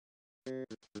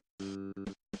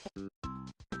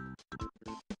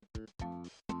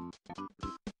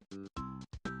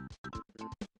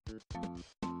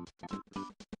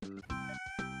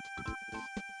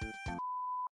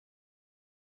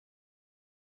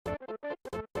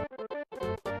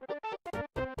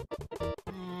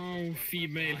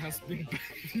Female has been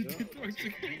banned.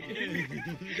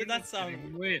 Did that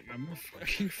sound? Wait, I'm a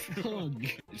fucking frog.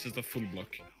 It's just a full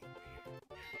block.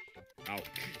 Ow.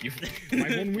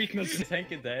 My one weakness Is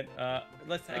Henke dead?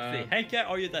 Let's actually. Henke,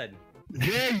 are you dead?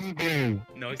 There you go!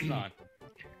 No, he's not.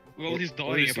 Well, he's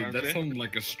dying apparently. That sounded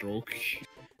like a stroke.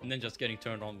 And then just getting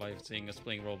turned on by seeing us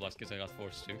playing Roblox because I got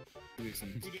forced to. Who the fuck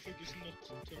is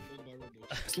not turned on by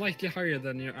Roblox? Slightly higher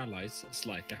than your allies,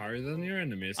 slightly higher than your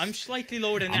enemies. I'm slightly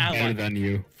lower than I'm better Ally. than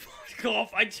you. Fuck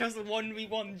off! I just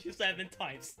 1v1 you 7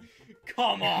 times.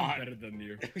 Come on! better than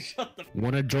you. Shut the.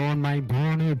 Wanna join my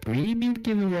Barney Premium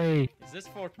giveaway? Is this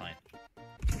Fortnite?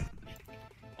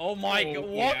 Oh my god! Oh,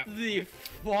 What yeah. the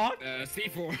fuck?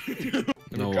 C4.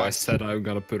 No, I said I'm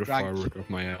gonna put a firework up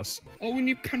my ass. Oh, when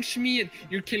you punch me,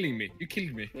 you're killing me. You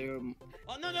killed me. Oh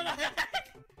no no no!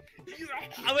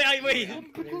 Oh, wait!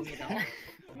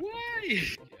 Why?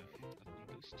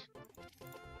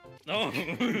 No!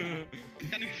 Can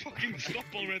you fucking stop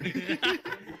already? Right,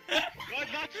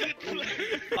 that's it!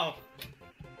 Oh.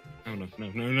 Oh no.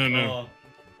 Oh.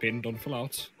 Pin, don't fall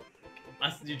out.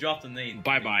 You dropped a name.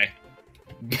 Bye. Bye.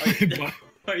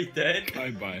 Are you dead?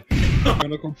 Bye. I'm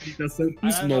gonna complete that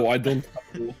sentence. No, I don't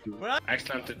have to. What? I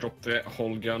accidentally dropped the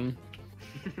whole gun.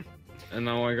 And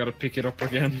now I gotta pick it up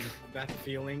again. That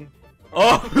feeling.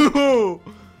 Oh!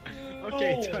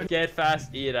 Okay, Get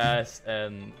fast, eat ass,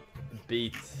 and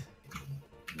beat.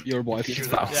 Your wife is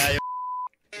fast. Yeah,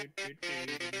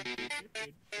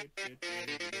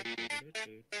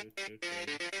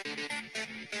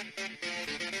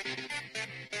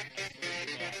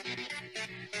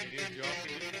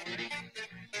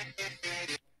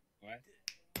 What?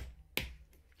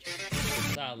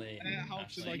 Sally. How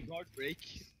should I guard break?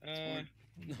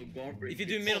 If you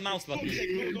do middle mouse button.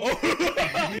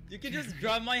 You can just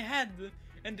grab my head,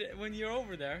 and when you're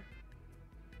over there,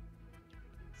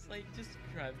 it's like just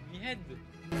grab my head.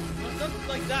 Not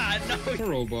like that. No. The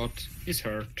robot is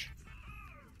hurt.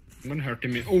 I'm gonna hurt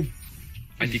him. Oh,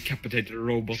 I decapitated a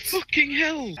robot. Fucking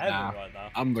hell! Everyone right now.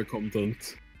 I'm the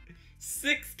content.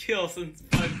 6 kills and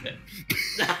 5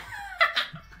 hits.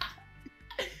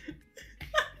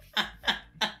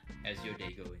 How's your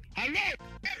day going? Hello!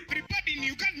 Everybody,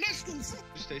 you got nostrils!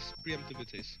 Stays, preemptive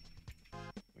it is.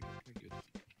 Okay, good.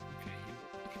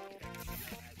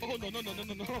 Oh, no.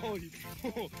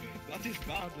 Oh, that is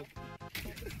bad.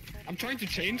 I'm trying to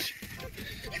change.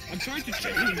 He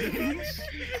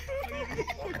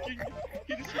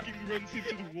just fucking runs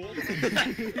into the wall. I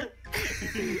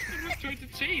was trying to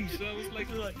change, so I was like...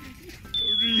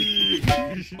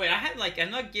 Wait,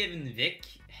 I'm not giving Vic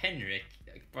Henrik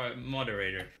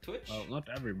moderator. Twitch? Well, not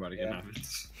everybody can have it.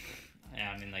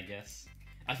 Yeah, I mean, I guess.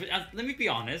 Let me be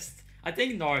honest. I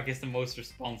think Naric is the most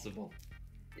responsible.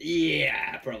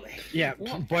 Yeah, probably. Yeah,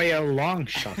 by a long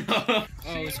shot. Oh,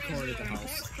 it's Corey at the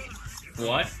house.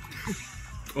 What?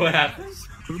 What happened?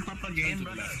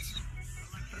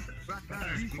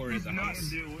 Corey at the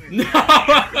house. No!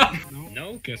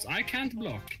 No, because I can't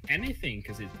block anything,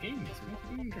 because his game is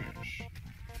fucking trash.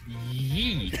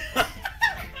 Yee!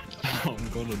 I'm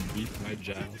gonna beat my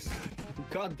jazz.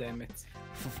 God damn it.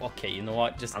 Okay, you know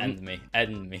what? Just end me.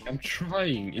 End me. I'm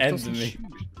trying. It End doesn't me. shoot.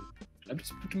 I'm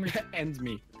just putting my... End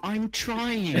me. I'm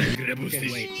trying! Okay,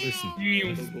 wait,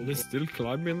 listen. Let's still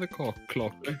climb in the clock.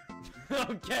 Okay!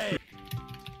 Oh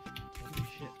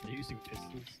shit, they're using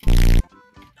pistols.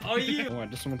 Oh, you! Oh, I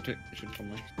just want to shoot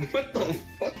someone. What the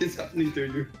fuck is happening to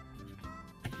you?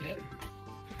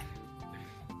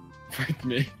 Fight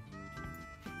me.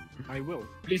 I will.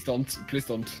 Please don't. Take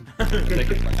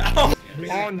it back. Oh,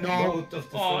 Oh no!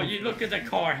 oh, you look at the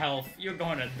car health. You're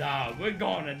gonna die. We're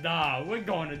gonna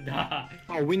die.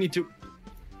 Oh, we need to...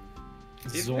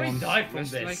 If we Zone. die from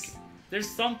That's this, like- there's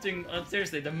something.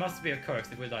 Seriously, there must be a curse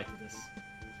if we die to this.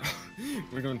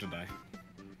 We're going to die.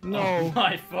 No! Oh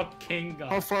my fucking god.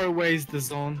 How far away is the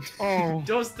zone? Oh!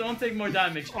 Just don't take more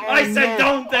damage. Oh, I said no.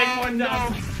 don't take Oh, more no.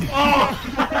 damage.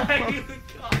 Oh my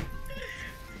god.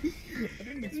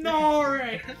 No,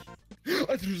 Rick.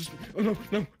 Oh,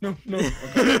 no.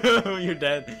 You're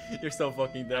dead. You're so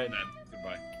fucking dead.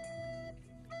 Goodbye.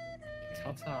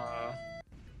 Ta-ta.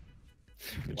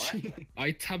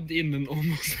 I tabbed in and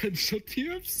almost headshot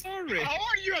you. I'm sorry. How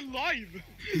are you alive?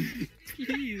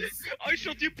 Please. I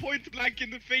shot you point blank in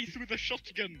the face with a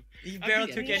shotgun. He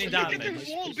barely took any damage. Look at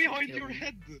the wall behind your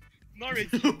head.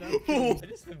 Naric. I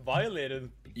just been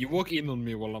violated. You walk in on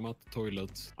me while I'm at the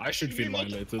toilet. I should feel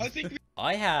violated. I think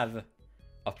I have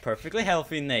a perfectly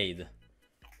healthy nade.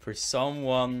 For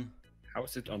someone. How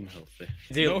is it unhealthy?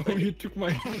 Dude, No, you took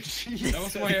my whole sheet. That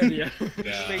was my idea.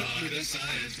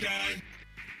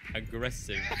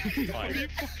 aggressive. Are you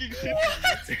fucking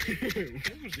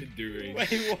What was he doing?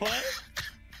 Wait, what?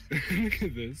 Look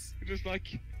at this. just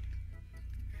like...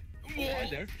 Why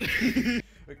there?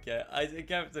 Okay, I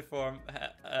kept the form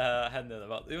handed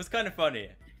about. It was kind of funny.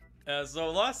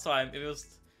 So last time it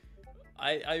was,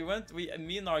 me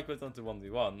and Naric went on to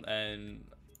 1v1, and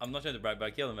I'm not trying to brag, but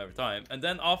I killed him every time. And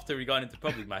then after we got into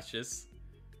public matches,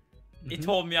 he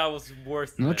told me I was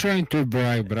worse than Not him. trying to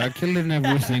brag, but I killed him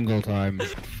every single time.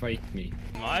 Fight me.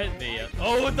 Might be.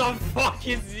 Oh, what the fuck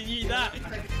is that?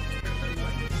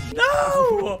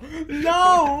 No!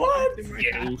 No! What?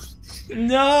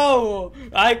 No!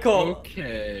 I call.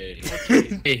 Okay.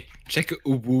 Hey, check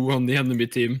Ubu on the enemy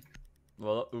team.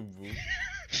 Well, ubu.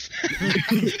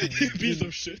 Piece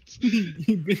of shit.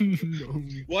 You've been wrong.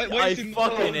 Why I is it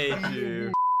fucking hate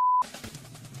you.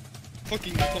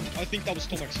 Fucking Tom, I think that was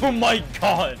Tomax. Oh my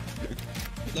god!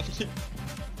 Left.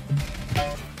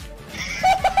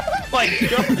 My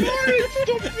god!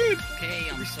 Stop it! Okay,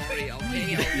 I'm sorry.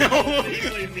 Okay,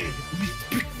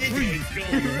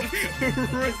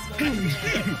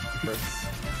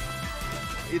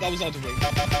 That was out of range.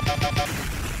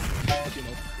 But you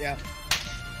know, yeah.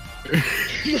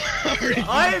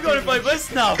 I'm gonna play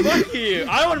best now. Fuck you.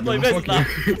 I wanna play best now.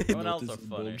 Everyone else are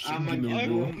funny.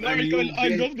 I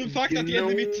love the fact that the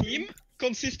enemy team,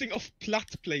 consisting of plat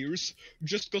players,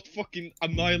 just got fucking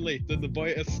annihilated by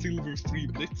a silver 3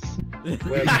 blitz.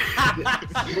 Where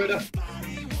the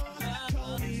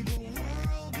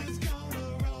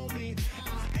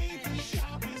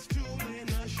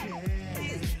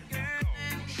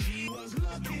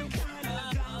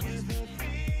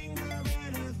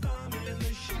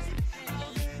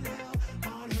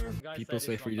People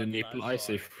say free the nipple, I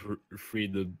say free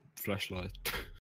the flashlight.